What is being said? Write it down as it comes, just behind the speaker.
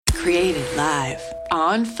Created live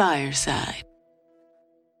on Fireside.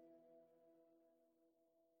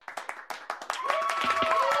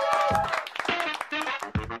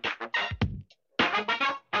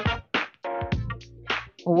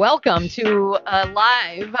 Welcome to a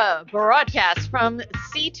live broadcast from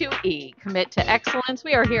C2E, Commit to Excellence.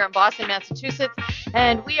 We are here in Boston, Massachusetts,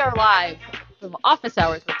 and we are live from office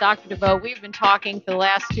hours with Dr. DeVoe. We've been talking for the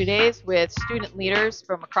last 2 days with student leaders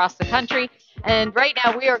from across the country, and right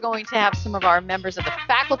now we are going to have some of our members of the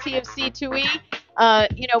faculty of C2E.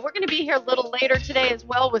 We're going to be here a little later today as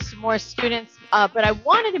well with some more students, but I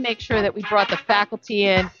wanted to make sure that we brought the faculty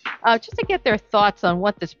in just to get their thoughts on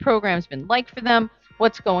what this program's been like for them,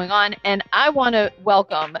 what's going on. And I want to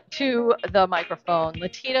welcome to the microphone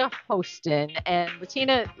Latina Hostin. And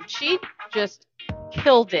Latina, she just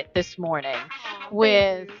killed it this morning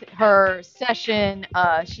with her session.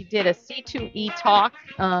 She did a C2E talk.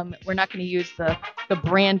 We're not going to use the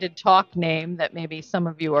branded talk name that maybe some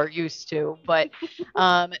of you are used to, but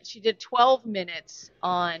she did 12 minutes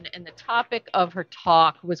on, and the topic of her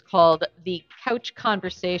talk was called The Couch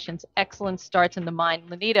Conversations, Excellence Starts in the Mind.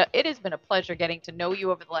 Lanita, it has been a pleasure getting to know you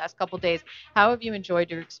over the last couple of days. How have you enjoyed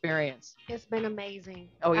your experience? It's been amazing.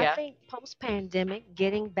 Oh, yeah? I think post-pandemic,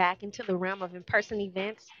 getting back into the realm of in-person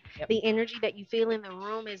events, Yep. the energy that you feel in the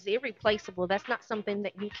room is irreplaceable. That's not something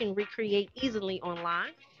that you can recreate easily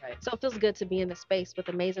online. Right. So it feels good to be in the space with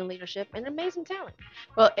amazing leadership and amazing talent.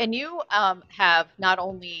 Well, and you have not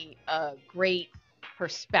only a great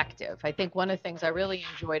perspective. I think one of the things I really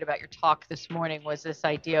enjoyed about your talk this morning was this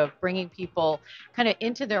idea of bringing people kind of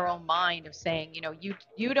into their own mind of saying,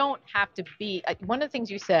 you don't have to be. One of the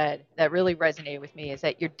things you said that really resonated with me is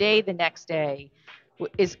that your day the next day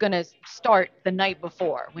is going to start the night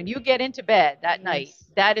before. When you get into bed that night, Yes.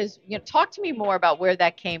 that is, talk to me more about where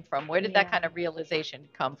that came from. Where did that Yeah. kind of realization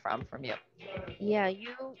come from you? Yeah,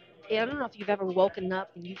 I don't know if you've ever woken up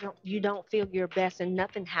and you don't feel your best and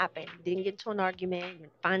nothing happened. You didn't get into an argument, your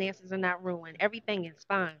finances are not ruined, everything is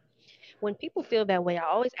fine. When people feel that way, I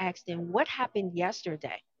always ask them, what happened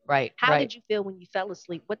yesterday? Right. How right. did you feel when you fell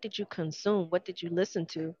asleep? What did you consume? What did you listen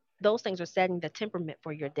to? Those things are setting the temperament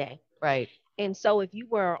for your day. Right. And so if you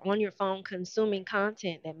were on your phone consuming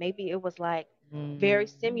content that maybe it was like very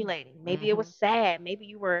stimulating, maybe it was sad, maybe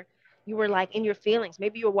you were like in your feelings,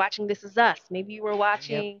 maybe you were watching This Is Us, maybe you were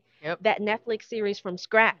watching Yep. that Netflix series from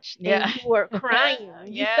scratch Yeah. and you were crying,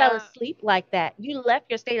 you fell asleep like that. You left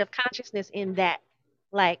your state of consciousness in that.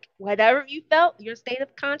 Like whatever you felt, your state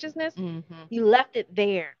of consciousness, you left it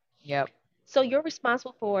there. Yep. So you're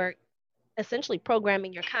responsible for essentially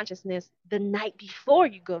programming your consciousness the night before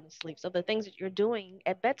you go to sleep. So the things that you're doing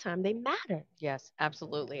at bedtime, they matter. Yes,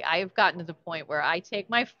 absolutely. I have gotten to the point where I take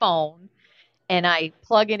my phone and I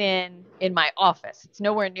plug it in my office. It's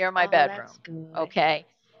nowhere near my Oh, bedroom. that's good. Okay.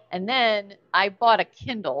 And then I bought a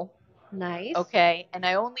Kindle. Nice. Okay. And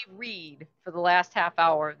I only read for the last half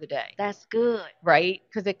hour of the day. That's good. Right.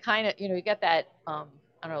 Because it kind of, you get that, I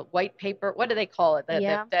don't know, white paper. What do they call it?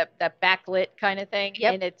 Yeah. That backlit kind of thing.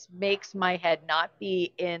 Yep. And it makes my head not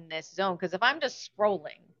be in this zone. Because if I'm just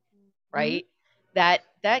scrolling, right, that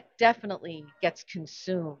definitely gets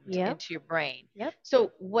consumed Yep. into your brain. Yep.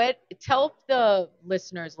 So tell the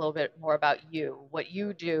listeners a little bit more about you, what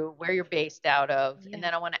you do, where you're based out of, Yeah. and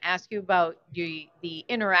then I want to ask you about the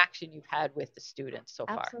interaction you've had with the students so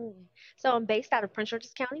far. Absolutely. So I'm based out of Prince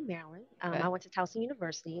George's County, Maryland. Okay. I went to Towson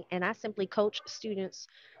University, and I simply coach students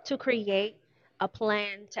to create a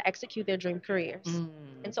plan to execute their dream careers.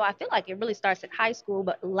 And so I feel like it really starts at high school,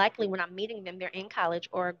 but likely when I'm meeting them, they're in college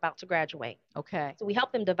or about to graduate. Okay. So we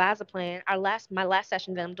help them devise a plan. My last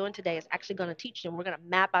session that I'm doing today is actually going to teach them. We're going to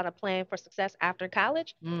map out a plan for success after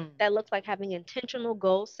college that looks like having intentional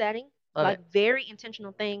goal setting, Love like it. very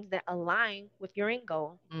intentional things that align with your end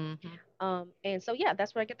goal. And so, yeah,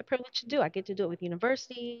 that's what I get the privilege to do. I get to do it with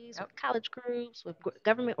universities, Yep. with college groups, with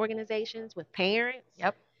government organizations, with parents.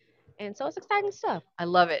 Yep. And so it's exciting stuff. I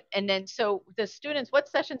love it. And then, so the students, what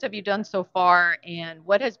sessions have you done so far, and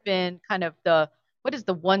what has been kind of what is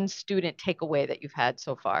the one student takeaway that you've had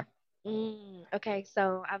so far? Okay,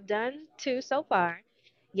 so I've done 2 so far.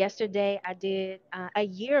 Yesterday, I did a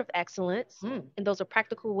year of excellence, and those are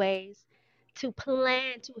practical ways to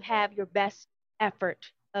plan to have your best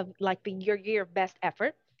effort of like your year of best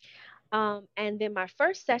effort. And then my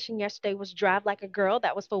first session yesterday was Drive Like a Girl.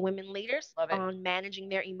 That was for women leaders Love it. on managing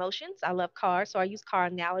their emotions. I love cars, so I use car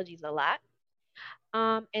analogies a lot.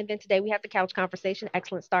 And then today we have the couch conversation.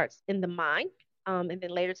 Excellence starts in the mind. And then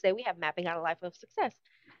later today we have mapping out a life of success.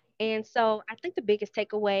 And so I think the biggest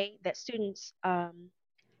takeaway that students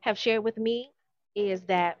have shared with me is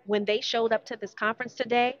that when they showed up to this conference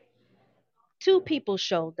today, two people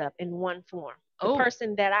showed up in one form: the Oh.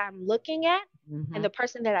 person that I'm looking at and Mm-hmm. the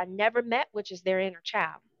person that I never met, which is their inner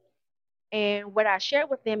child. And what I shared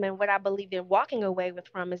with them and what I believe they're walking away with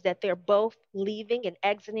from is that they're both leaving and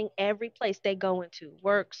exiting every place they go into: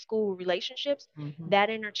 work, school, relationships. Mm-hmm. That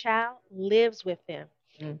inner child lives with them.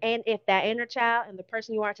 Mm. And if that inner child and the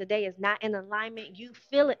person you are today is not in alignment, you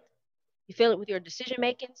feel it. You feel it with your decision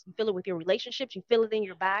makings, you feel it with your relationships, you feel it in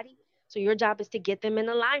your body. So your job is to get them in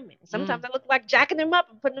alignment. Sometimes I look like jacking them up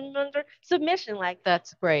and putting them under submission. Like,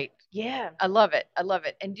 That's great. yeah, I love it. I love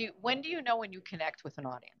it. And when do you know when you connect with an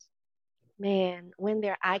audience? man, when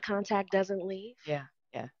their eye contact doesn't leave, Yeah.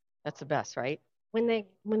 Yeah. That's the best, right? when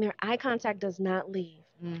their eye contact does not leave,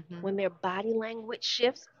 Mm-hmm. when their body language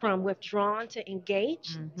shifts from withdrawn to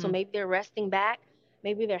engaged. So Mm-hmm. maybe they're resting back,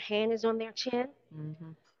 maybe their hand is on their chin.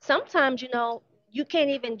 Mm-hmm. Sometimes, you can't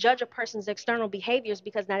even judge a person's external behaviors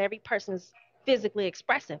because not every person is physically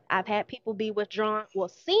expressive. I've had people be withdrawn, well,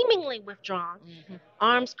 seemingly withdrawn, Mm-hmm.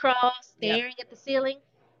 arms crossed, Yep. staring at the ceiling,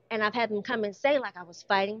 and I've had them come and say, like, I was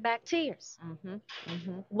fighting back tears. Mm-hmm.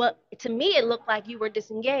 Mm-hmm. Well, to me, it looked like you were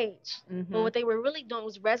disengaged. But Mm-hmm. what they were really doing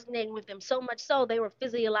was resonating with them so much so they were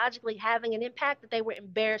physiologically having an impact that they were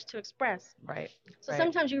embarrassed to express. Right. So Right.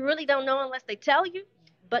 sometimes you really don't know unless they tell you.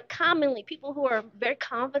 But commonly, people who are very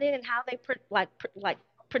confident in how they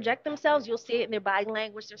project themselves, you'll see it in their body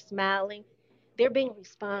language. They're smiling, they're being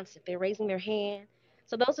responsive, they're raising their hand.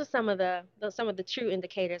 So those are some of the true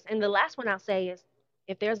indicators. And the last one I'll say is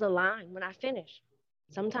if there's a line when I finish.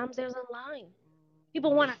 Sometimes there's a line.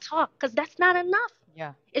 People want to talk because that's not enough.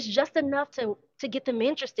 Yeah. It's just enough to get them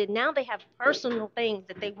interested. Now they have personal things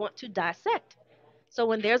that they want to dissect. So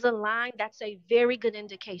when there's a line, that's a very good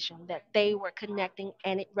indication that they were connecting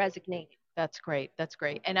and it resonated. That's great. That's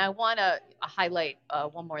great. And I want to highlight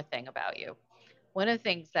one more thing about you. One of the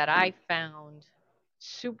things that I found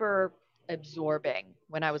super absorbing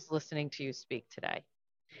when I was listening to you speak today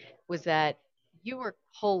was that you were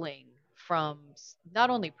pulling from not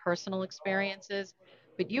only personal experiences,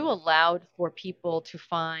 but you allowed for people to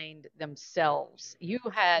find themselves. You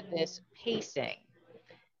had this pacing.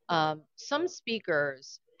 Some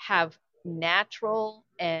speakers have natural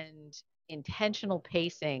and intentional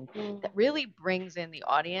pacing Mm. that really brings in the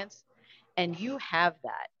audience, and you have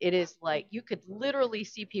that. It is like you could literally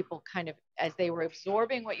see people kind of as they were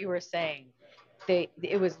absorbing what you were saying,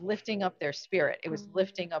 it was lifting up their spirit. It was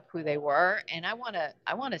lifting up who they were. And I want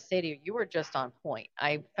to say to you, you were just on point.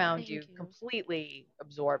 I found Thank you you. completely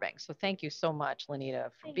absorbing. So thank you so much,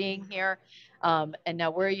 Lanita, for Thank being you. here. And now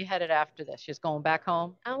where are you headed after this? Just going back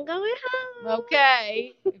home? I'm going home.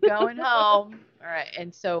 Okay, you're going home. All right.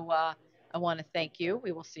 And so I want to thank you.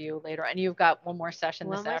 We will see you later. And you've got one more session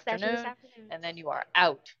One this more session this afternoon, afternoon. and then you are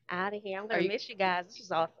out. Out of here. I'm Are gonna you? miss you guys. This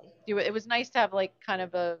was awesome. It was nice to have like kind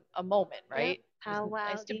of a moment, Yep. right? It was Powwow,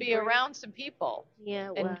 nice to be debrief. around some people Yeah,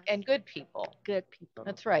 it and was. good people. Good people.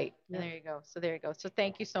 That's right. And Yep. there you go. So there you go. So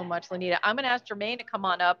thank you so much, Lanita. I'm going to ask Jermaine to come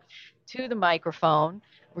on up to the microphone.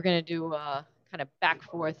 We're going to do a kind of back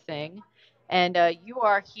forth thing. And you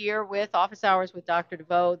are here with Office Hours with Dr.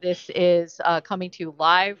 DeVoe. This is coming to you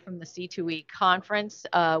live from the C2E conference.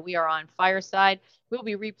 We are on Fireside. We'll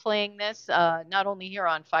be replaying this not only here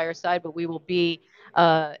on Fireside, but we will be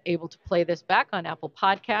able to play this back on Apple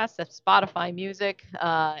Podcasts, Spotify Music,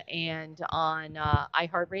 and on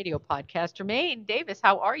iHeartRadio podcast. Jermaine Davis,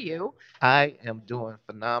 how are you? I am doing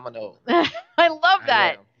phenomenal. I love I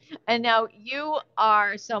that. am. And now you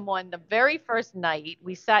are someone, the very first night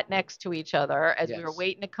we sat next to each other as we were Yes.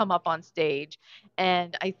 waiting to come up on stage.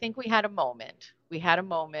 And I think we had a moment. We had a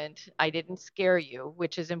moment. I didn't scare you,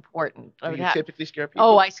 which is important. Do you typically scare people?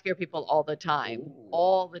 Oh, I scare people all the time. Ooh.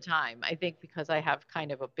 All the time. I think because I have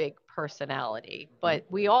kind of a big personality. But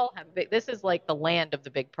we all have big, this is like the land of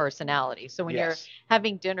the big personality. So when you're Yes.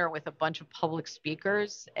 having dinner with a bunch of public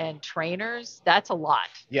speakers and trainers, that's a lot.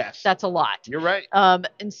 Yes. That's a lot. You're right.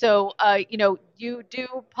 And so, you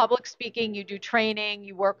do public speaking, you do training,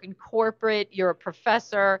 you work in corporate, you're a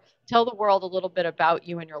professor. Tell the world a little bit about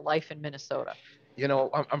you and your life in Minnesota.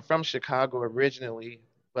 I'm from Chicago originally,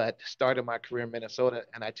 but started my career in Minnesota.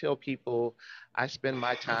 And I tell people I spend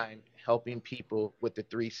my time helping people with the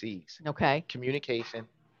three C's: Okay. communication,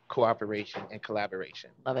 cooperation, and collaboration.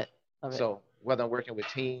 Love it. Love it. So whether I'm working with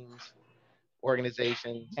teams,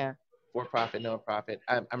 organizations, Yeah. for profit, nonprofit,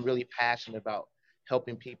 I'm really passionate about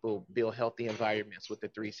helping people build healthy environments with the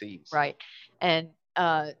three C's. Right. And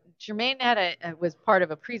Jermaine was part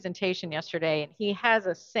of a presentation yesterday, and he has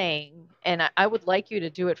a saying, and I would like you to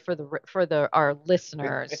do it for the our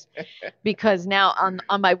listeners, because now on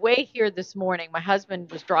my way here this morning, my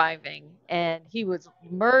husband was driving and he was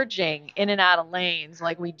merging in and out of lanes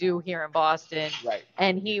like we do here in Boston, Right.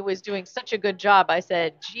 and he was doing such a good job. I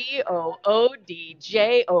said, GOODJOB,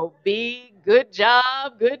 good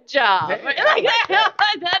job, good job. Hey, Like I like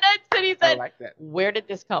that. and he I said, like that. where did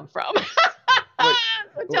this come from? Wait,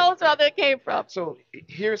 So tell us how that came from. So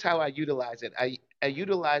here's how I utilize it. I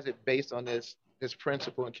utilize it based on this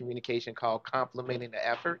principle in communication called complementing the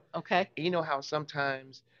effort. Okay. And you know how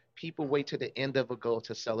sometimes people wait to the end of a goal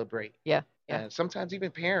to celebrate, Yeah. Yeah. and sometimes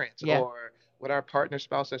even parents Yeah. or with our partner,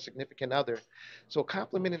 spouse, or significant other. So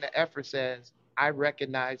complementing the effort says, I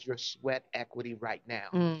recognize your sweat equity right now.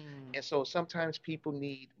 Mm. And so sometimes people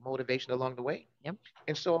need motivation along the way. Yep.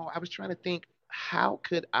 And so I was trying to think, how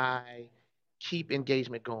could I keep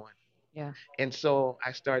engagement going? Yeah. And so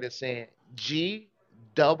I started saying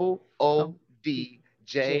GOODJOB.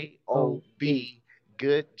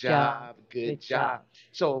 Good job, good Good job. job.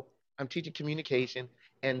 So I'm teaching communication,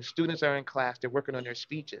 and students are in class, they're working on their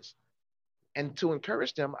speeches. And to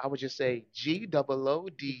encourage them, I would just say GOODJOB.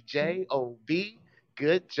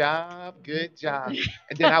 Good job, good job.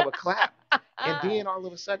 And then I would clap. And then all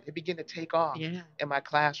of a sudden, it began to take off Yeah. in my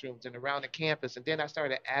classrooms and around the campus. And then I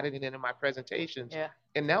started adding it into my presentations. Yeah.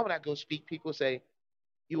 And now when I go speak, people say,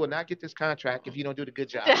 you will not get this contract if you don't do the good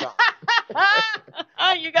job song.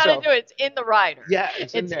 You got to So, do it. It's in the rider. yeah,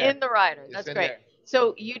 it's in It's there. in the rider. It's That's in great. there.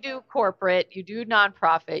 So you do corporate, you do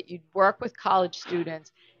nonprofit, you work with college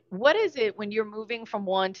students. What is it when you're moving from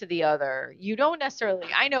one to the other? You don't necessarily,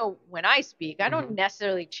 I know when I speak, I don't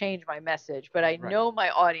necessarily change my message, but I Right. know my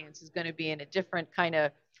audience is going to be in a different kind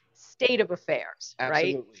of state of affairs,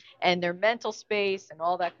 right? Absolutely. And their mental space and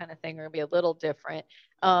all that kind of thing are going to be a little different.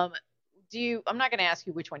 I'm not going to ask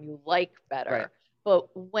you which one you like better, Right. but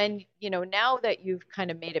when, now that you've kind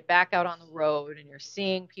of made it back out on the road and you're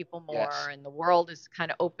seeing people more Yes. and the world is kind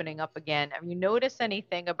of opening up again, have you noticed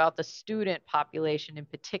anything about the student population in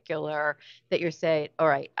particular that you're saying, all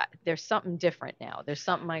right, there's something different now. There's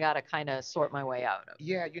something I got to kind of sort my way out of.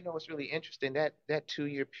 Yeah, it's really interesting. That 2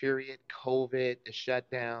 year period, COVID, the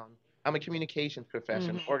shutdown. I'm a communications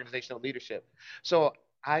professional, organizational leadership. So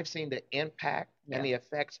I've seen the impact and the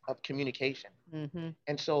effects of communication. Mm-hmm.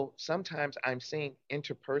 And so sometimes I'm seeing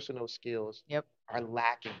interpersonal skills Yep. are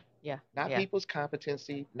lacking. Yeah. Not Yeah. people's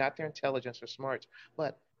competency, not their intelligence or smarts,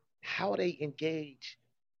 but how they engage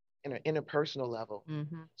in an interpersonal level.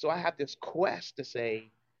 Mm-hmm. So I have this quest to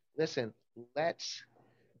say, listen, let's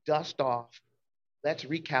dust off, let's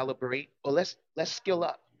recalibrate, or let's skill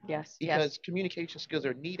up, Yes. because Yes. communication skills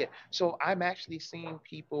are needed. So I'm actually seeing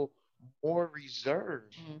people more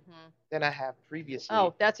reserved Mm-hmm. than I have previously.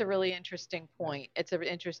 Oh, that's a really interesting point. It's an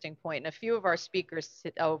interesting point. And a few of our speakers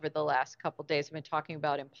over the last couple of days have been talking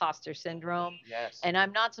about imposter syndrome. Yes. And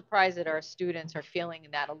I'm not surprised that our students are feeling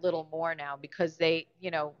that a little more now, because they,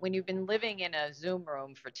 when you've been living in a Zoom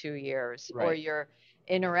room for 2 years, or Right. your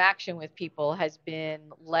interaction with people has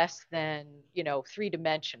been less than,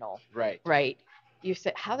 three-dimensional, Right. right? You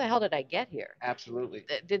said, how the hell did I get here? Absolutely.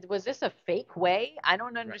 Was this a fake way? I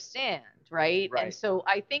don't understand, right? Right. And so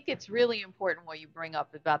I think it's really important what you bring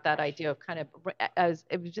up about that idea of kind of, as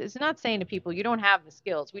it's not saying to people you don't have the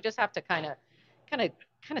skills. We just have to kind of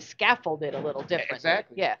scaffold it a little differently.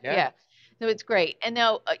 Exactly. Yeah. Yeah. Yeah. So it's great. And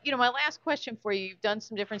now, my last question for you, you've done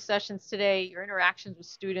some different sessions today. Your interactions with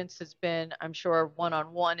students has been, I'm sure,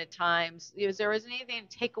 one-on-one at times. Is there anything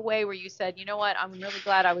to take away where you said, you know what, I'm really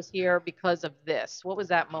glad I was here because of this? What was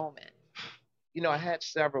that moment? I had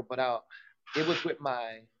several, but it was with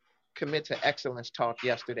my Commit to Excellence talk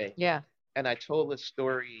yesterday. Yeah. And I told a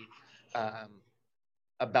story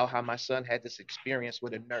about how my son had this experience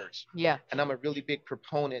with a nurse. Yeah. And I'm a really big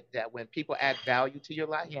proponent that when people add value to your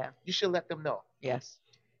life, Yeah. you should let them know. Yes.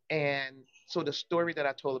 And so the story that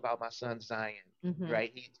I told about my son Zion,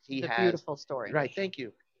 right? He It's a has beautiful story. Right, thank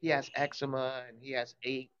you. He has eczema and he has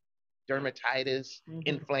dermatitis,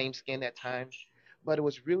 inflamed skin at times. But it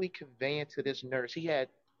was really conveying to this nurse. He had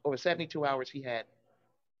over 72 hours, he had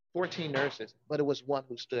 14 nurses, but it was one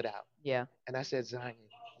who stood out. Yeah. And I said, Zion,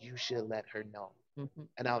 you should let her know. Mm-hmm.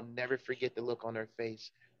 And I'll never forget the look on her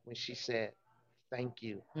face when she said, thank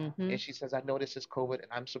you. Mm-hmm. And she says, I know this is COVID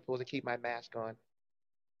and I'm supposed to keep my mask on.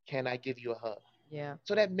 Can I give you a hug? Yeah.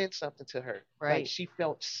 So that meant something to her. Right. Like she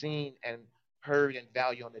felt seen and heard and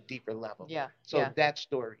valued on a deeper level. Yeah. So yeah. that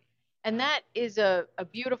story. And that is a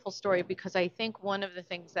beautiful story, because I think one of the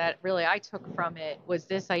things that really I took from it was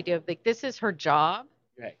this idea of, like, this is her job.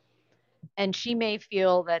 Right. and she may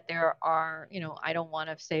feel that there are, I don't want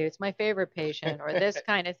to say it's my favorite patient or this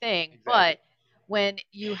kind of thing, Exactly. but when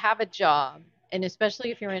you have a job, and especially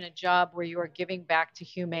if you're in a job where you are giving back to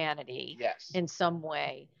humanity Yes. in some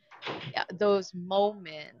way, those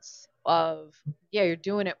moments of, yeah, you're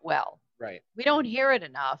doing it well. Right. We don't hear it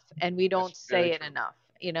enough, and we don't That's very say it true. enough.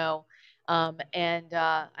 And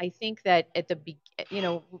I think that at the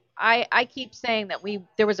I keep saying that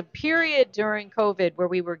there was a period during COVID where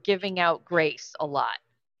we were giving out grace a lot.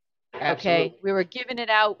 Okay, Absolutely. we were giving it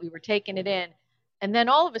out, we were taking it in, and then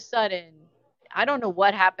all of a sudden, I don't know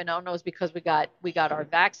what happened. I don't know if it's because we got our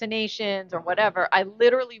vaccinations or whatever. I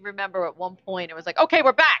literally remember at one point it was like, okay,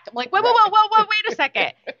 we're back. I'm like, whoa, whoa, Right. whoa, whoa, whoa, wait a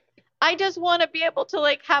second. I just want to be able to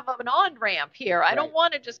like have an on ramp here. I don't Right.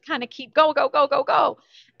 want to just kind of keep go, go, go, go, go.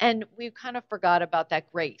 And we've kind of forgot about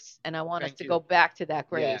that grace. And I want us Thank to you. go back to that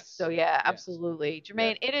grace. Yes. So yeah, Yes. absolutely.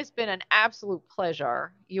 Jermaine, Yes. it has been an absolute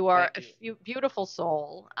pleasure. You are Thank a beautiful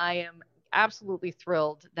soul. I am absolutely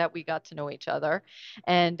thrilled that we got to know each other.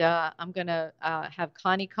 And I'm going to have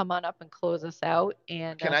Connie come on up and close us out.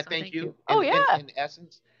 And Can I so thank you? Oh, yeah. In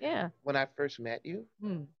essence, Yeah. when I first met you,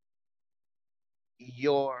 Hmm.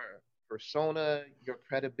 your persona, your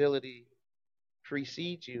credibility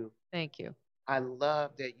precedes you. Thank you. I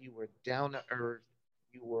love that you were down to earth,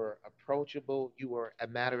 you were approachable, you were a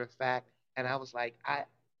matter of fact, and I was like,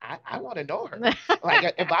 I want to know her.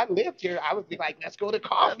 Like if I lived here, I would be like, let's go to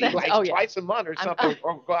coffee That's- like oh, yeah. twice a month or I'm- something,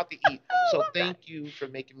 or go out to eat. I So love that. thank you for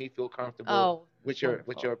making me feel comfortable Oh, with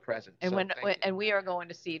wonderful. your presence. And So when thank you. and we are going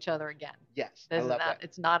to see each other again. Yes, I This is love not that.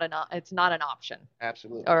 it's not an option.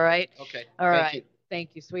 Absolutely. All right. Okay. All Thank right. you.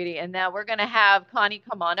 Thank you, sweetie. And now we're going to have Connie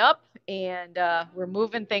come on up, and we're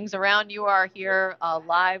moving things around. You are here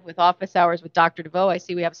live with Office Hours with Dr. DeVoe. I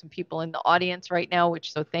see we have some people in the audience right now,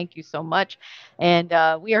 so thank you so much. And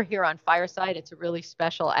we are here on Fireside. It's a really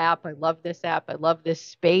special app. I love this app. I love this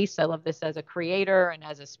space. I love this as a creator and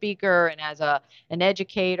as a speaker and as an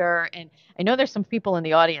educator. And I know there's some people in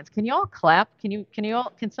the audience. Can you all clap? Can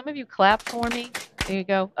some of you clap for me? There you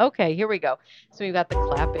go. Okay, here we go. So we've got the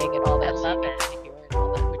clapping and all that. I So you love can it. kinda hear it and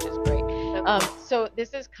all that, which is great. So cool. So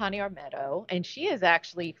this is Connie Armedo, and she is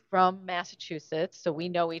actually from Massachusetts. So we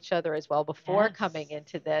know each other as well before Yes. coming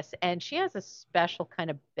into this. And she has a special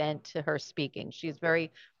kind of bent to her speaking. She's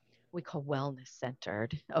very, we call wellness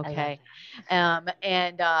centered. I love Okay. that.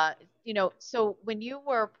 And, so when you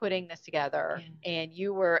were putting this together Yeah. and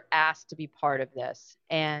you were asked to be part of this,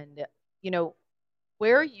 and,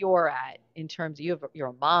 where you're at in terms of you're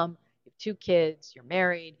a mom, you have two kids, you're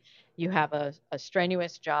married, you have a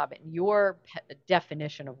strenuous job, and your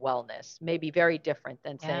definition of wellness may be very different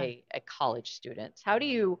than, Yeah. say, a college student's. How do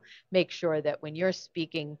you make sure that when you're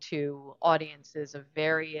speaking to audiences of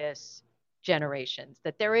various generations,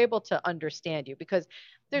 that they're able to understand you? Because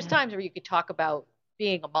there's Yeah. times where you could talk about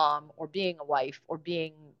being a mom or being a wife or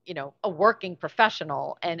being, a working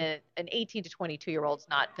professional, and an 18 to 22-year-old's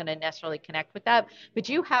not going to necessarily connect with that. But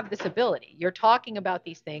you have this ability. You're talking about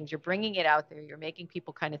these things. You're bringing it out there. You're making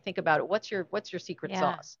people kind of think about it. What's your secret Yeah.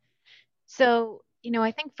 sauce? So,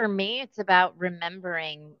 I think for me, it's about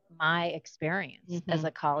remembering my experience as Mhm.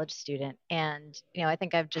 a college student. And, I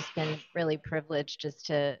think I've just been really privileged just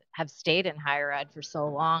to have stayed in higher ed for so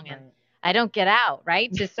long. And Right. I don't get out,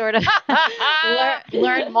 right? To sort of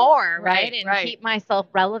learn more, right? And right. keep myself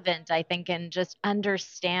relevant, I think, and just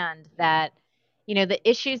understand that, the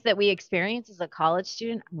issues that we experience as a college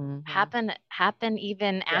student Mhm. happen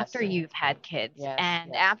even after Yes. you've had kids Yes,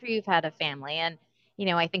 and yes. after you've had a family. And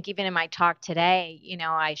I think even in my talk today,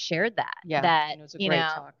 I shared that. Yeah, That, and it was a great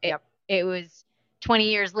talk. Yep. it was 20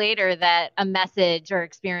 years later that a message or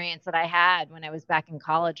experience that I had when I was back in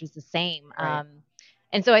college was the same. Right.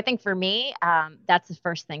 And so I think for me, that's the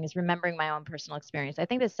first thing, is remembering my own personal experience. I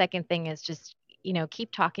think the second thing is just,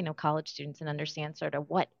 keep talking to college students and understand sort of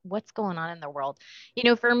what's going on in the world.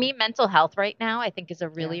 For me, mental health right now, I think is a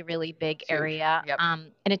really, really big Huge. area. Yep.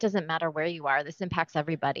 And it doesn't matter where you are. This impacts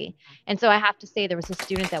everybody. And so I have to say, there was a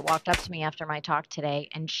student that walked up to me after my talk today,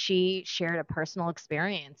 and she shared a personal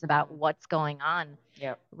experience about what's going on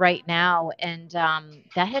Yep. right now. And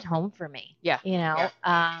that hit home for me. Yeah.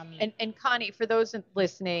 And Connie, for those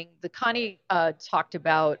listening, Connie talked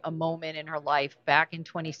about a moment in her life back in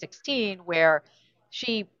 2016 where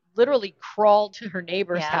she literally crawled to her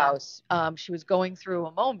neighbor's Yeah. house. She was going through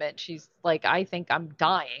a moment. She's like, I think I'm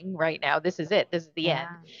dying right now. This is it. This is the end.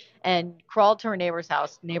 And crawled to her neighbor's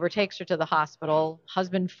house. Neighbor takes her to the hospital.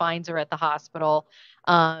 Husband finds her at the hospital.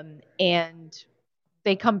 And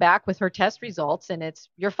they come back with her test results, and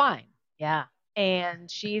you're fine. Yeah. And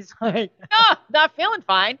she's like, no, not feeling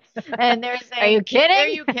fine. And they're saying, Are you kidding? Are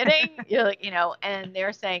you kidding? You're like, and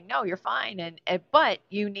they're saying, no, you're fine. But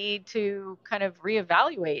you need to kind of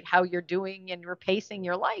reevaluate how you're doing and you're pacing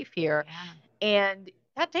your life here. Yeah. And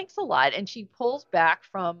that takes a lot. And she pulls back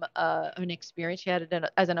from an experience she had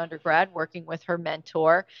as an undergrad working with her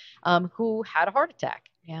mentor, who had a heart attack.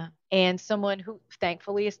 Yeah. And someone who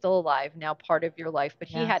thankfully is still alive, now part of your life, but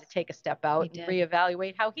he had to take a step out and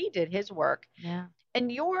reevaluate how he did his work. Yeah.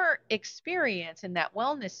 And your experience in that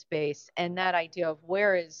wellness space and that idea of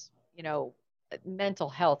where is, mental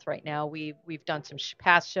health right now. We've done some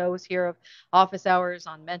past shows here of office hours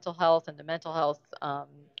on mental health and the mental health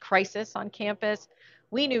crisis on campus.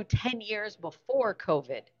 We knew 10 years before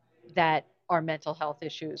COVID that our mental health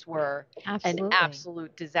issues were Absolutely. an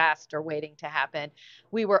absolute disaster waiting to happen.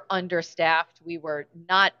 We were understaffed. We were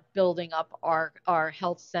not building up our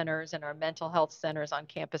health centers and our mental health centers on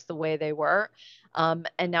campus the way they were. And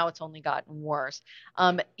now it's only gotten worse.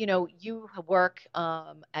 You work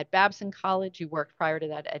at Babson College. You worked prior to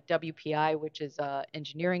that at WPI, which is an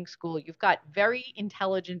engineering school. You've got very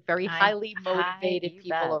intelligent, very highly motivated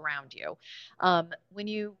people around you. When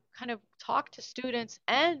you kind of talk to students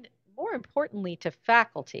and more importantly to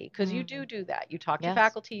faculty, because you do that. You talk to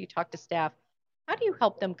faculty, you talk to staff. How do you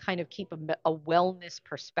help them kind of keep a wellness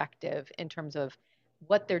perspective in terms of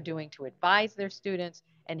what they're doing to advise their students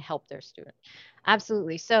and help their students?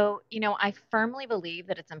 Absolutely. So, I firmly believe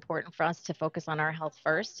that it's important for us to focus on our health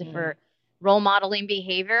first. If we're role modeling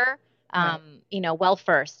behavior, well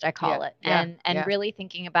first, I call it. And really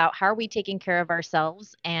thinking about how are we taking care of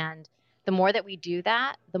ourselves. And the more that we do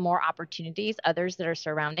that, the more opportunities others that are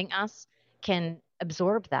surrounding us can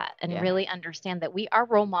absorb that and really understand that we are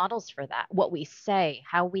role models for that. What we say,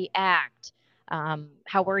 how we act,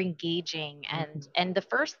 how we're engaging. And the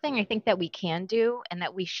first thing I think that we can do and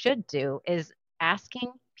that we should do is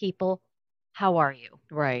asking people, how are you?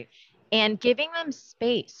 Right. And giving them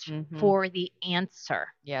space for the answer.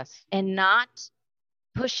 Yes. And not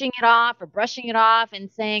pushing it off or brushing it off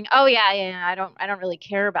and saying, oh yeah, I don't really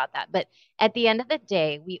care about that. But at the end of the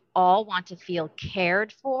day, we all want to feel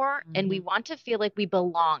cared for and we want to feel like we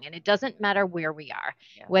belong. And it doesn't matter where we are,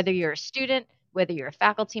 whether you're a student, whether you're a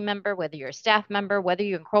faculty member, whether you're a staff member, whether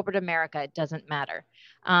you're in corporate America, it doesn't matter.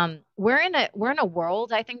 We're in a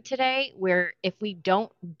world, I think, today where if we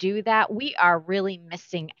don't do that, we are really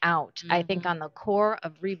missing out, I think, on the core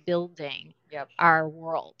of rebuilding our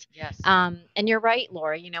world. Yes. And you're right,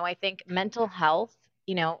 Laura. I think mental health,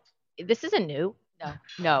 this isn't new.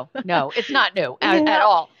 No, it's not new at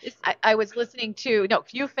all. I was listening to, no,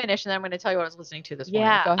 you finish and then I'm going to tell you what I was listening to this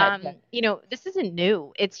morning. Go ahead. This isn't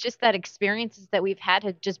new. It's just that experiences that we've had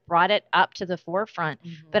have just brought it up to the forefront.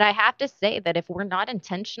 But I have to say that if we're not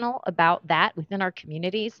intentional about that within our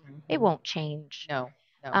communities, it won't change. No.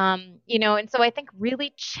 And so I think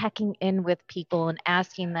really checking in with people and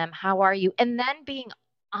asking them, how are you? And then being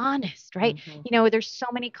honest, right? There's so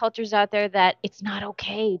many cultures out there that it's not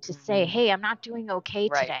okay to say, hey, I'm not doing okay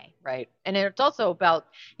today. Right. And it's also about,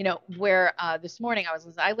 where this morning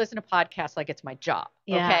I listen to podcasts like it's my job.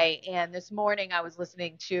 Yeah. Okay. And this morning I was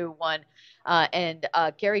listening to one, and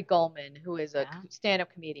Gary Gulman, who is a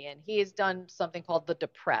stand-up comedian, he has done something called The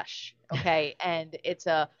Depresh. Okay. And it's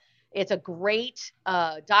a great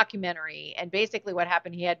documentary. And basically what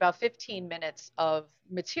happened, he had about 15 minutes of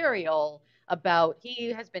material about,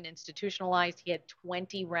 he has been institutionalized. He had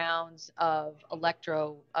 20 rounds of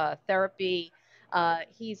electrotherapy.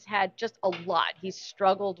 He's had just a lot. He's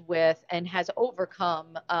struggled with and has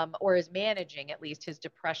overcome, or is managing at least, his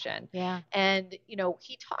depression. Yeah. And,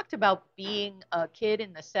 he talked about being a kid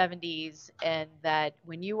in the 70s and that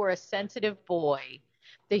when you were a sensitive boy,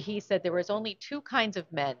 that he said there was only two kinds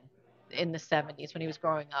of men in the 70s when he was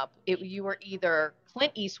growing up. You were either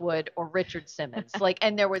Clint Eastwood or Richard Simmons,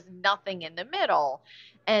 and there was nothing in the middle.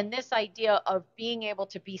 And this idea of being able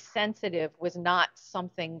to be sensitive was not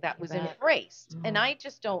something that was embraced. And I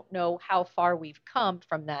just don't know how far we've come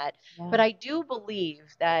from that. But I do believe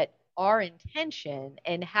that our intention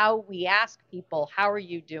and how we ask people, how are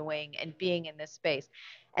you doing, and being in this space.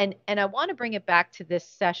 And I want to bring it back to this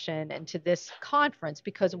session and to this conference,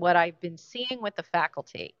 because what I've been seeing with the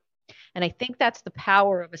faculty, and I think that's the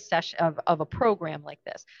power of a session of a program like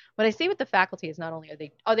this. What I see with the faculty is not only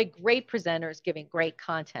are they great presenters giving great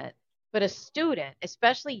content, but a student,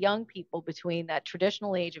 especially young people between that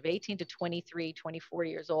traditional age of 18 to 23, 24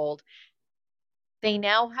 years old, they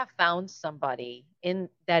now have found somebody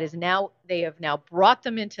they have now brought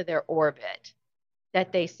them into their orbit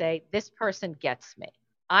that they say, this person gets me.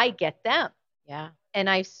 I get them. Yeah. And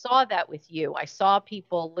I saw that with you. I saw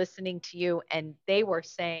people listening to you and they were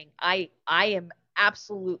saying, I am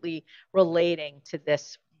absolutely relating to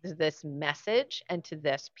this message and to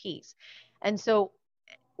this piece. And so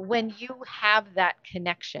when you have that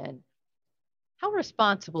connection, how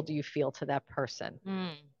responsible do you feel to that person?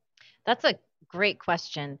 That's a great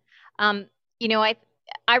question. Um, you know,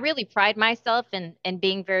 I really pride myself in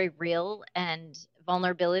being very real, and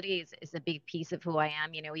vulnerability is a big piece of who I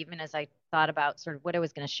am. You know, even as I thought about sort of what I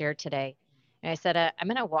was going to share today, and I said I'm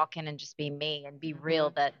going to walk in and just be me and be real.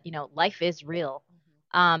 That life is real.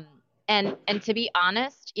 Um, and to be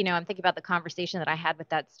honest, I'm thinking about the conversation that I had with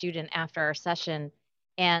that student after our session,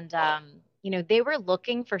 and they were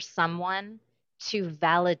looking for someone to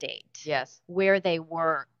validate Yes. where they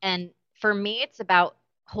were. And for me, it's about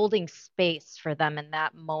holding space for them in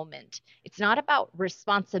that moment. It's not about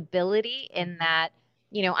responsibility in that,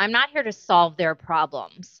 I'm not here to solve their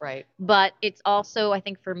problems. Right. But it's also, I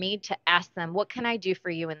think, for me to ask them, what can I do for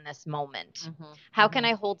you in this moment? How can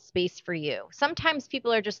I hold space for you? Sometimes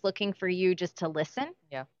people are just looking for you just to listen.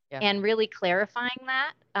 Yeah. Yeah. And really clarifying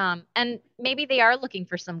that. And maybe they are looking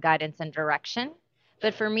for some guidance and direction.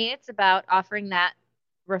 But for me, it's about offering that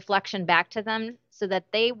reflection back to them so that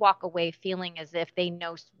they walk away feeling as if they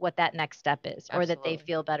know what that next step is, or that they Absolutely.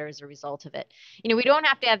 feel better as a result of it. We don't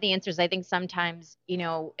have to have the answers. I think sometimes,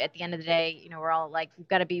 at the end of the day, we're all like, we've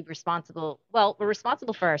got to be responsible. Well, we're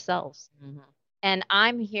responsible for ourselves. And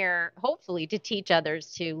I'm here, hopefully, to teach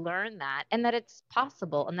others to learn that, and that it's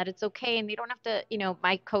possible and that it's okay. And you don't have to,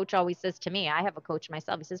 my coach always says to me, I have a coach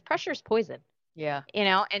myself. He says, pressure is poison. Yeah.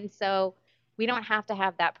 And so we don't have to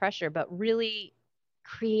have that pressure, but really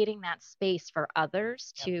creating that space for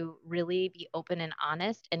others to really be open and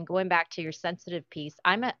honest. And going back to your sensitive piece,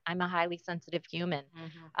 I'm a highly sensitive human.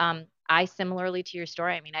 I, similarly to your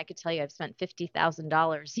story, I mean, I could tell you I've spent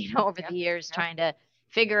 $50,000, over the years trying to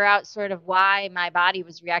figure out sort of why my body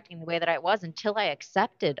was reacting the way that I was until I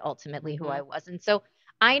accepted ultimately who I was. And so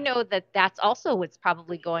I know that that's also what's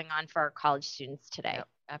probably going on for our college students today. Yep,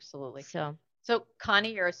 absolutely. So,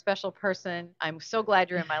 Connie, you're a special person. I'm so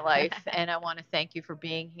glad you're in my life, and I want to thank you for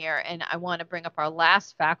being here. And I want to bring up our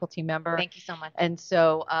last faculty member. Thank you so much. And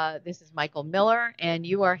so this is Michael Miller, and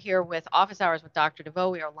you are here with Office Hours with Dr.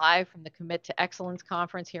 DeVoe. We are live from the Commit to Excellence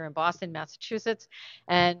Conference here in Boston, Massachusetts.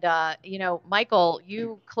 And, Michael,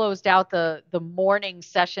 you closed out the morning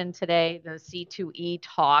session today, the C2E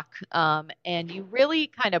talk, and you really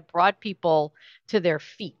kind of brought people to their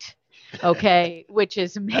feet. Okay, which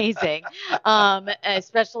is amazing,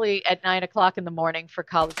 especially at 9 o'clock in the morning for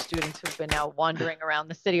college students who've been now wandering around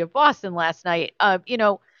the city of Boston last night.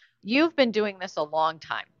 You've been doing this a long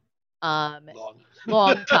time,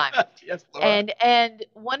 long time. Yes, Laura. And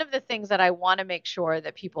one of the things that I want to make sure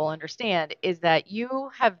that people understand is that you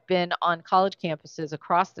have been on college campuses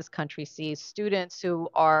across this country, see students who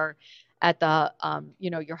are at the,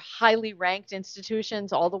 your highly ranked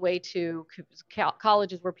institutions all the way to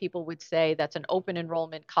colleges where people would say that's an open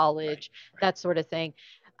enrollment college, Right. that sort of thing.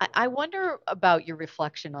 I wonder about your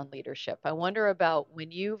reflection on leadership. I wonder about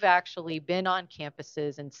when you've actually been on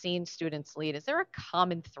campuses and seen students lead, is there a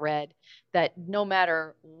common thread that no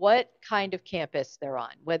matter what kind of campus they're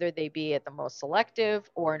on, whether they be at the most selective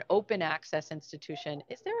or an open access institution,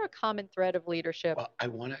 is there a common thread of leadership? Well, I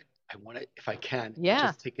want to, if I can, Yeah.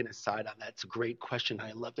 just take an aside on that. It's a great question.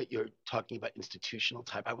 I love that you're talking about institutional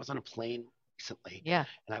type. I was on a plane recently, Yeah.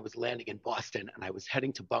 and I was landing in Boston, and I was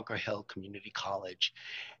heading to Bunker Hill Community College,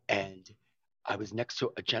 and I was next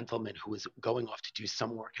to a gentleman who was going off to do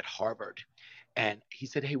some work at Harvard, and he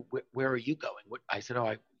said, "Hey, where are you going?" I said, "Oh,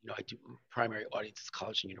 I do primary audiences,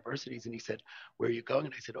 college and universities." And he said, "Where are you going?"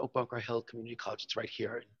 And I said, "Oh, Bunker Hill Community College. It's right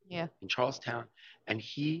here in Charlestown." And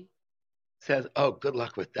he says, "Oh, good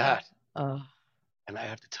luck with that." Oh, And I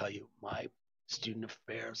have to tell you, my student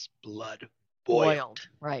affairs blood boiled. boiled.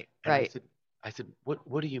 Right. And Right. I said,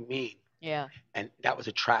 what do you mean? Yeah. And that was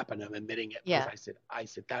a trap, and I'm admitting it. Yeah. Because I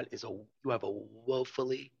said you have a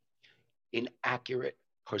woefully inaccurate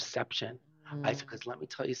perception. I said, because let me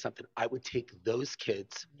tell you something. I would take those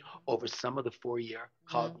kids over some of the 4-year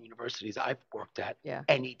college and universities I've worked at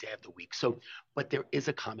any day of the week. So, but there is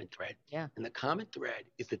a common thread. Yeah. And the common thread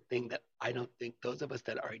is the thing that I don't think those of us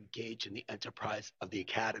that are engaged in the enterprise of the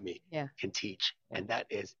academy can teach. Yeah. And that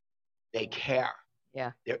is they care.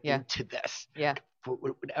 Yeah. They're into this. Yeah. For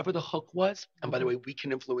whatever the hook was, and by the way, we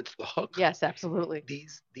can influence the hook. Yes, absolutely.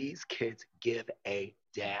 These kids give a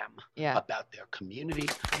damn Yeah. about their community,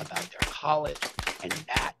 about their college, and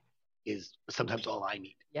that is sometimes all I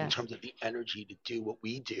need in Yes. terms of the energy to do what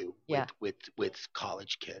we do Yeah. with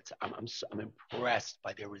college kids. I'm impressed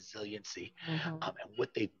by their resiliency, and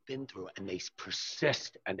what they've been through, and they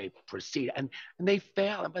persist and they proceed and they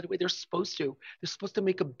fail. And by the way, they're supposed to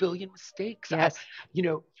make a billion mistakes. Yes.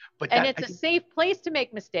 But And that it's I a think safe place to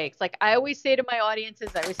make mistakes. Like I always say to my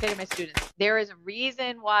audiences, I always say to my students, there is a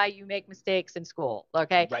reason why you make mistakes in school.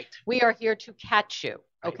 Okay. right, We are here to catch you.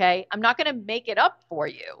 right. Okay. I'm not going to make it up for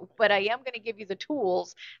you, but I am going to give you the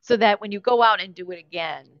tools so that when you go out and do it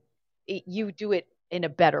again, you do it in a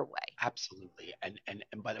better way. Absolutely. And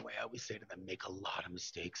by the way, I always say to them, make a lot of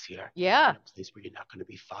mistakes here. Yeah. In a place where you're not going to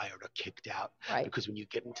be fired or kicked out. Right. Because when you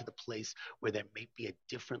get into the place where there may be a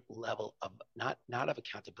different level of not of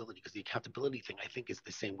accountability, because the accountability thing I think is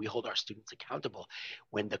the same. We hold our students accountable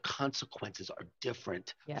when the consequences are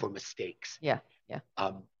different Yeah. for mistakes. Yeah. Yeah.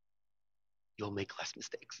 You'll make less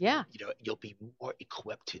mistakes. Yeah. You'll be more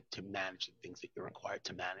equipped to manage the things that you're required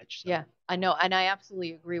to manage. So. Yeah, I know. And I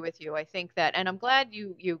absolutely agree with you. I think that, and I'm glad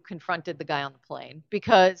you confronted the guy on the plane,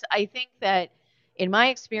 because I think that in my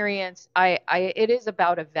experience, it is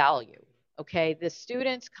about a value. Okay. The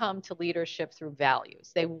students come to leadership through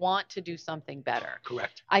values. They want to do something better.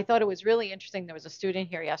 Correct. I thought it was really interesting. There was a student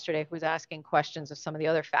here yesterday who was asking questions of some of the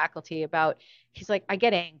other faculty about, he's like, I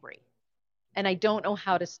get angry and I don't know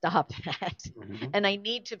how to stop that. And I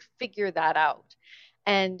need to figure that out.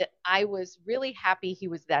 And I was really happy he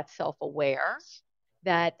was that self aware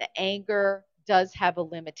that the anger does have a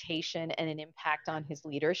limitation and an impact on his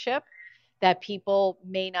leadership, that people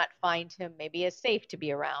may not find him maybe as safe to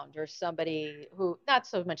be around, or somebody who, not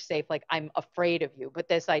so much safe, like I'm afraid of you, but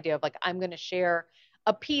this idea of like, I'm going to share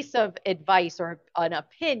a piece of advice or an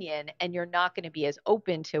opinion and you're not going to be as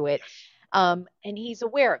open to it. And he's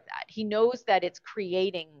aware of that. He knows that it's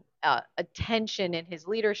creating a tension in his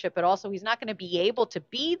leadership, but also he's not going to be able to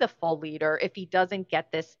be the full leader if he doesn't get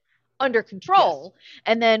this under control. Yes.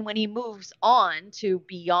 And then when he moves on to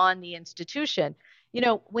beyond the institution,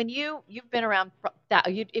 when you've been around that,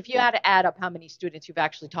 if you had to add up how many students you've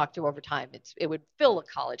actually talked to over time, it would fill a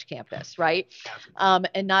college campus, right?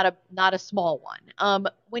 And not a small one.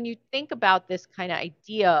 When you think about this kind of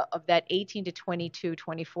idea of that 18 to 22,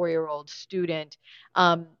 24-year-old student,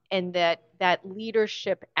 and that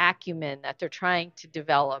leadership acumen that they're trying to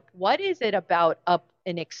develop, what is it about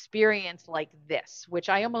an experience like this, which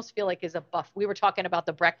I almost feel like is a buff. We were talking about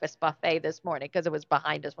the breakfast buffet this morning because it was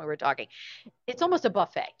behind us when we were talking. It's almost a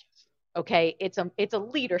buffet. Okay. It's a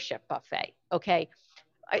leadership buffet. Okay.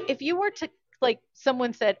 If you were to, like,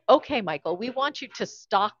 someone said, okay, Michael, we want you to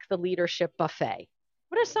stock the leadership buffet.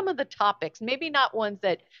 What are some of the topics? Maybe not ones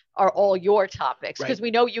that are all your topics, because right.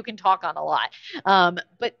 We know you can talk on a lot.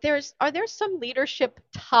 But are there some leadership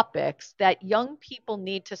topics that young people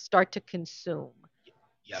need to start to consume?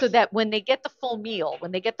 Yes. So that when they get the full meal,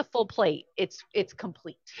 when they get the full plate, it's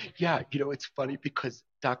complete. Yeah, it's funny because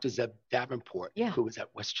Dr. Zeb Davenport, who is at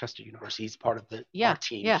Westchester University, he's part of our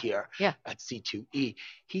team here at C2E.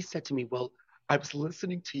 He said to me, well, I was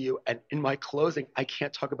listening to you, and in my closing, I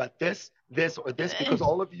can't talk about this, or this, because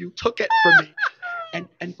all of you took it from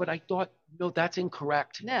me. But I thought, no, that's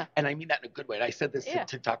incorrect. Yeah. And I mean that in a good way. And I said this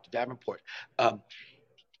to Dr. Davenport.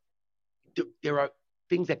 There are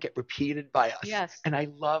things that get repeated by us. Yes. And I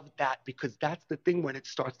love that, because that's the thing when it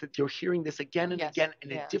starts, that you're hearing this again and again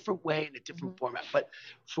in a different way, in a different format. But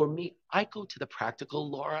for me, I go to the practical,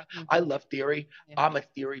 Laura. I love theory. I'm a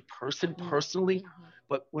theory person personally.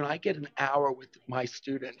 But when I get an hour with my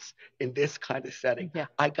students in this kind of setting,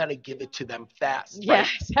 I got to give it to them fast. Yeah, right?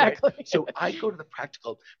 exactly. Right? So I go to the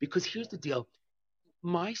practical, because here's the deal.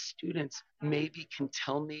 My students maybe can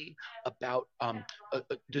tell me about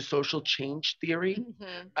the social change theory,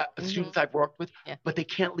 students I've worked with, but they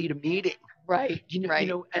can't lead a meeting. Right.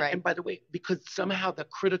 And by the way, because somehow the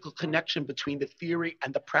critical connection between the theory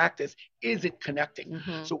and the practice isn't connecting.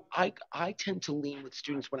 So I tend to lean with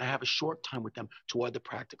students when I have a short time with them toward the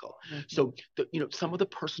practical. So some of the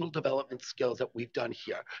personal development skills that we've done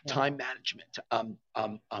here, time management,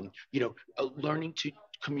 learning to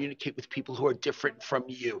communicate with people who are different from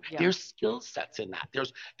you. There's skill sets in that.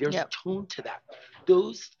 There's tone to that.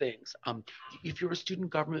 Those things. If you're a student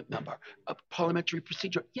government member, a parliamentary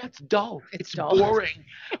procedure, it's dull. It's dull. Boring.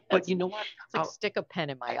 But you know what? It's like stick a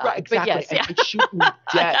pen in my eye. Right, exactly. But yes, and shoot me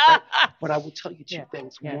dead. Right? But I will tell you two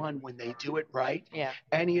things. One, when they do it right,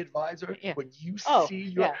 any advisor, when you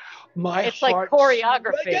see my it's heart, like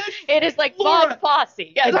choreography. It is like Bob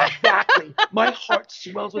Fosse. Yes. Exactly. My heart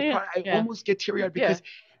swells with pride. I almost get teary-eyed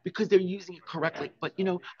because they're using it correctly. But,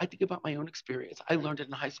 I think about my own experience. I learned it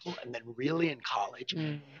in high school and then really in college.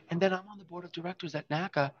 And then I'm on the board of directors at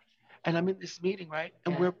NACA. And I'm in this meeting, right?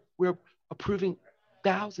 And Yeah. we're approving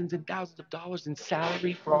thousands and thousands of dollars in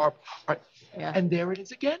salary for our Yeah. and there it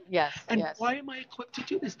is again. Yes. And yes. why am I equipped to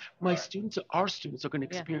do this? My students, our students, are going to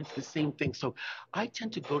Yeah. experience the same thing. So I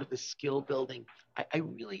tend to go to the skill building. I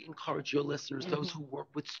really encourage your listeners, those who work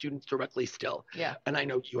with students directly still. Yeah. And I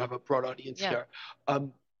know you have a broad audience Yeah. here.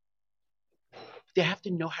 They have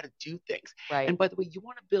to know how to do things. Right. And by the way, you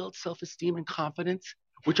want to build self-esteem and confidence,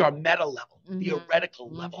 which are meta level, theoretical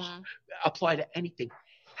level, apply to anything.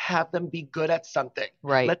 Have them be good at something.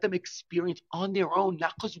 Right. Let them experience on their own,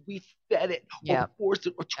 not because we fed it or forced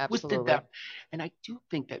it or twisted them. And I do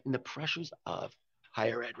think that in the pressures of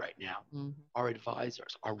higher ed right now, our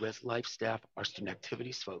advisors, our res life staff, our student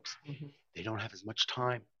activities folks, they don't have as much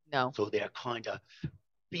time. No. So they're kind of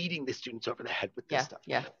beating the students over the head with this stuff.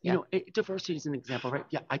 Yeah. You know, diversity is an example, right?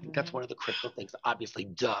 Yeah, I think that's one of the critical things. Obviously,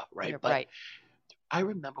 right? But I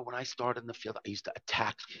remember when I started in the field, I used to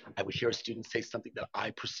attack. I would hear a student say something that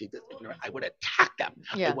I perceived as ignorant. I would attack them.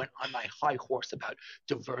 Yeah. I went on my high horse about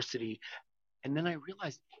diversity. And then I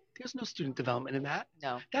realized there's no student development in that.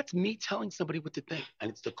 No. That's me telling somebody what to think. And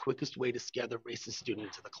it's the quickest way to scare the racist student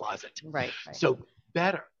into the closet. Right. So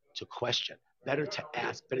better to question, better to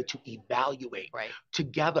ask, better to evaluate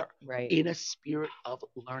together in a spirit of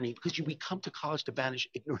learning, because we come to college to banish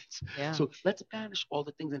ignorance. Yeah. So let's banish all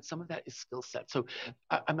the things, and some of that is skill set. So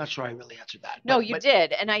I'm not sure I really answered that. No, you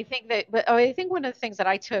did. And I think that, but I think one of the things that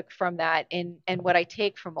I took from that and what I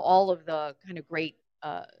take from all of the kind of great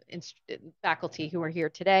faculty who are here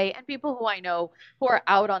today and people who I know who are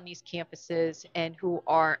out on these campuses and who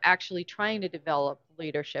are actually trying to develop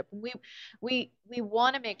leadership. We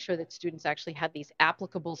want to make sure that students actually have these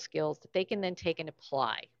applicable skills that they can then take and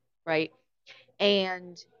apply, right?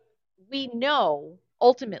 And we know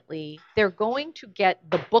ultimately they're going to get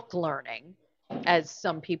the book learning, as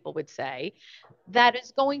some people would say, that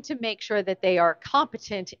is going to make sure that they are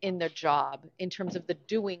competent in their job in terms of the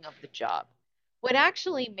doing of the job. What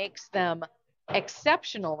actually makes them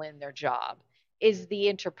exceptional in their job is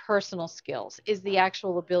the interpersonal skills, is the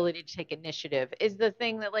actual ability to take initiative, is the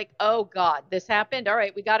thing that like, oh God, this happened. All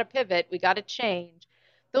right, we got to pivot. We got to change.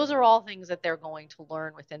 Those are all things that they're going to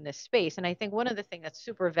learn within this space. And I think one of the things that's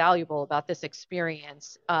super valuable about this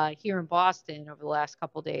experience here in Boston over the last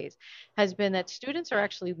couple of days has been that students are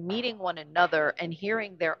actually meeting one another and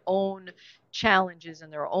hearing their own challenges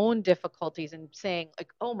and their own difficulties and saying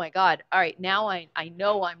like, oh my God, all right, now I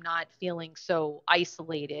know I'm not feeling so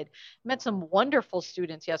isolated. Met some wonderful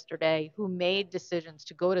students yesterday who made decisions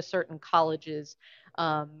to go to certain colleges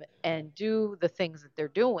and do the things that they're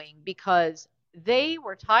doing because they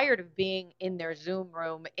were tired of being in their Zoom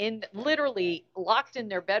room, in literally locked in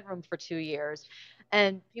their bedroom for 2 years.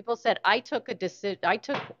 And people said, I took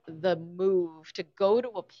the move to go to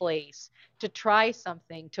a place to try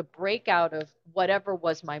something, to break out of whatever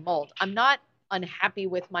was my mold. I'm not unhappy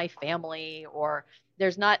with my family, or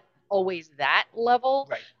there's not always that level.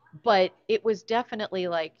 Right. But it was definitely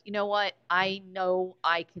like, you know what? I know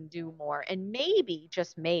I can do more. And maybe,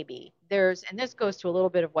 just maybe, and this goes to a little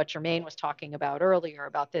bit of what Jermaine was talking about earlier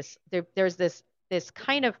about this, there's this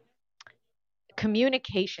kind of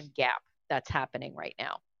communication gap that's happening right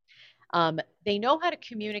now. They know how to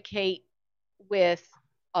communicate with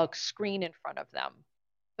a screen in front of them,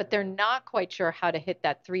 but they're not quite sure how to hit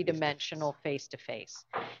that three-dimensional face-to-face.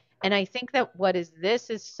 And I think that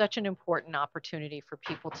this is such an important opportunity for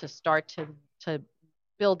people to start to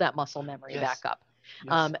build that muscle memory back up.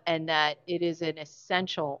 Yes. And that it is an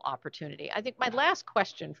essential opportunity. I think my last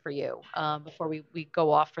question for you before we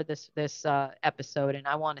go off for this episode, and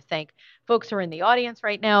I want to thank folks who are in the audience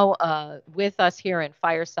right now with us here in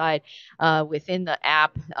Fireside within the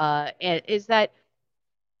app, is that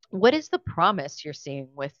what is the promise you're seeing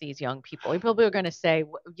with these young people? People are going to say,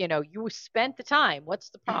 you know, you spent the time. What's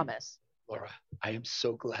the promise? Laura, I am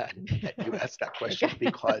so glad that you asked that question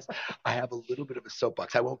because I have a little bit of a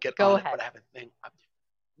soapbox. I won't get on it, but I have a thing.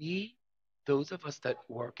 Those of us that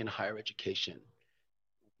work in higher education,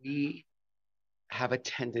 we have a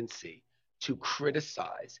tendency to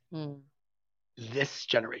criticize this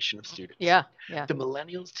generation of students. Yeah. The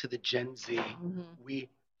millennials to the Gen Z,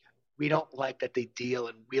 we don't like that they deal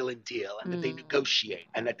and wheel and deal and that they negotiate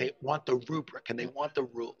and that they want the rubric and they want the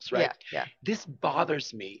rules, right? Yeah. This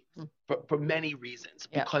bothers me for many reasons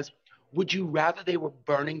because would you rather they were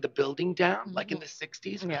burning the building down like in the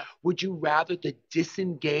 60s? Yeah. Would you rather the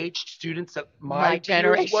disengaged students that my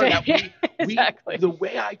generation were? Exactly. The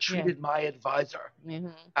way I treated my advisor,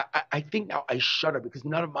 I think now I shudder because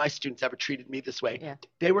none of my students ever treated me this way. Yeah.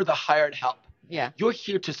 They were the hired help. Yeah. You're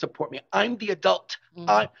here to support me. I'm the adult.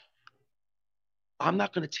 I'm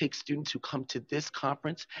not going to take students who come to this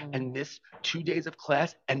conference and miss 2 days of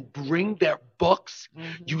class and bring their books.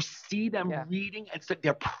 You see them reading and so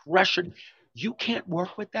they're pressured. You can't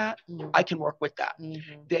work with that. I can work with that.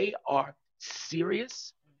 They are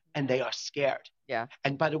serious and they are scared. Yeah.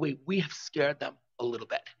 And by the way, we have scared them a little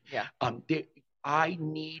bit. Yeah. I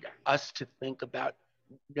need us to think about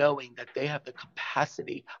knowing that they have the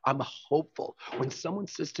capacity. I'm hopeful. When someone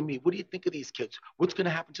says to me, what do you think of these kids? What's going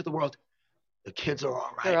to happen to the world? The kids are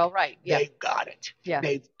all right. They're all right. Yeah. They've got it. Yeah.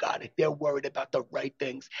 They've got it. They're worried about the right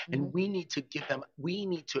things. And we need to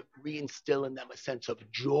reinstill in them a sense of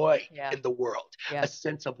joy in the world, a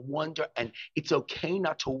sense of wonder. And it's okay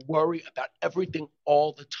not to worry about everything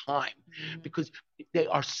all the time because they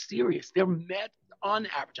are serious. They're mad on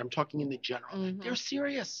average. I'm talking in the general. They're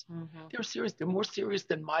serious. They're serious. They're more serious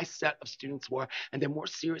than my set of students were. And they're more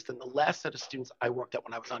serious than the last set of students I worked at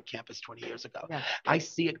when I was on campus 20 years ago. Yeah. I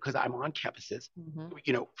see it because I'm on campuses,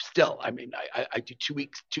 still. I mean, I do 2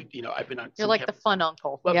 weeks, I've been on. You're like campuses. The fun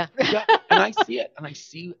uncle. Well, yeah. And I see it. And I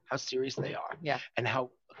see how serious they are. Yeah. And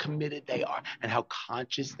how committed they are and how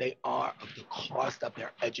conscious they are of the cost of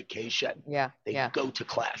their education. Yeah. They go to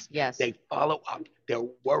class. Yes. They follow up. They're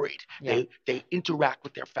worried. Yeah. They interact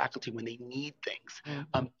with their faculty when they need things.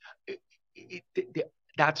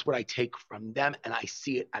 That's what I take from them, and I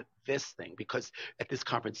see it at this thing because at this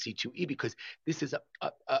conference C2E because this is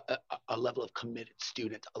a level of committed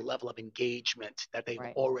student, a level of engagement that they've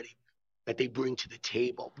already that they bring to the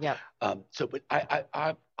table. Yeah. But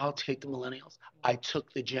I'll take the millennials. I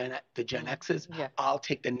took the Gen X's. Yeah. I'll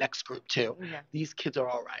take the next group too. Yeah. These kids are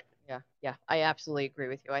all right. Yeah. I absolutely agree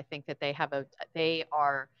with you. I think that they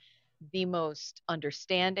are the most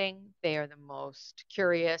understanding. They are the most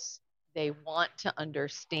curious. They want to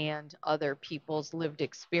understand other people's lived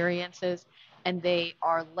experiences, and they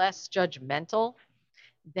are less judgmental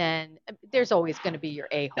then there's always going to be your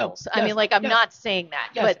a-holes. I mean, like, I'm not saying that,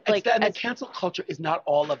 but like, and the cancel culture is not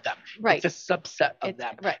all of them. Right. It's a subset of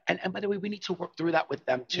them. Right. And by the way, we need to work through that with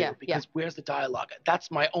them too, because where's the dialogue?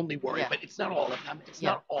 That's my only worry, but it's not all of them. It's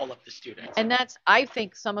not all of the students. And I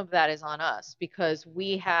think some of that is on us because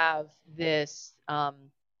we have this,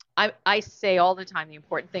 I say all the time, the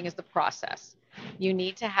important thing is the process. You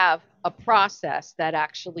need to have a process that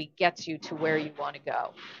actually gets you to where you want to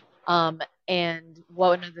go. And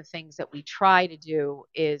one of the things that we try to do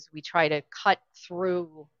is we try to cut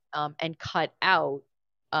through and cut out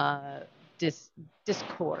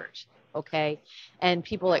discord, okay? And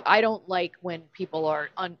people like, I don't like when people are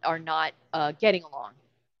not getting along.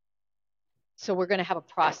 So we're going to have a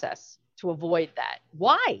process to avoid that.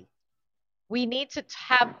 Why? We need to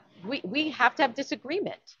have we have to have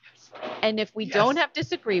disagreement, and if we don't have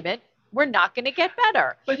disagreement, we're not going to get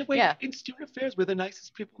better. By the way, in student affairs, we're the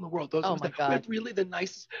nicest people in the world. Those we're really the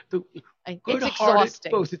nicest, it's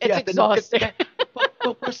exhausting. It's exhausting.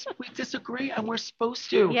 But we disagree, and we're supposed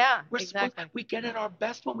to. Yeah, exactly. We get at our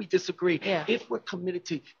best when we disagree. Yeah. If we're committed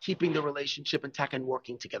to keeping the relationship intact and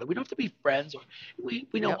working together, we don't have to be friends. Or we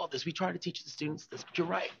know all this. We try to teach the students this. But you're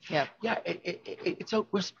right. Yeah. Yeah.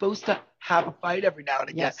 We're supposed to have a fight every now and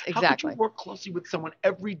again. Yes, exactly. How could you work closely with someone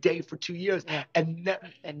every day for 2 years and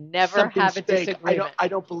never have a disagreement? I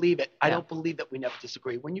don't believe it. I don't believe that we never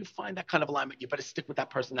disagree. When you find that kind of alignment, you better stick with that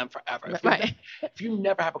person then forever. If you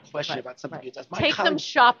never have a question about something you just take them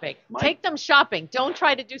shopping. Take them shopping. Don't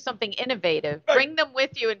try to do something innovative. Bring them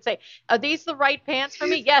with you and say, "Are these the right pants for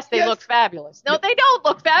me?" Yes, they look fabulous. No, they don't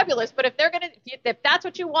look fabulous. But if that's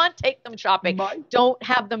what you want, take them shopping. Don't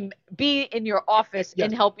have them be in your office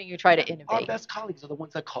and helping you try to innovate. Our best colleagues are the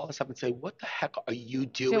ones that call us up and say, "What the heck are you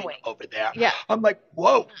doing over there?" Yeah. I'm like,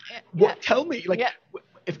 "Whoa, tell me." Like,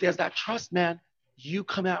 if there's that trust, man, you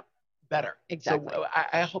come out better. Exactly. So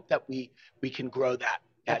I hope that we can grow that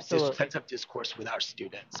sense of discourse with our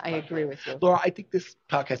students. I agree with you. Laura, I think this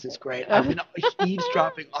podcast is great. I've been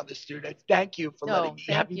eavesdropping on the students. Thank you for letting me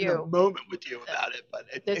have a moment with you about it. But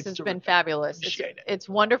this has been fabulous. Appreciate it. It's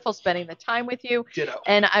wonderful spending the time with you. Ditto.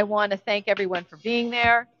 And I want to thank everyone for being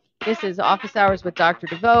there. This is Office Hours with Dr.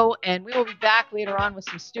 DeVoe, and we will be back later on with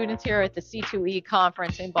some students here at the C2E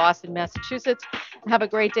conference in Boston, Massachusetts. Have a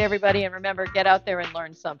great day, everybody, and remember, get out there and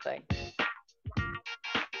learn something.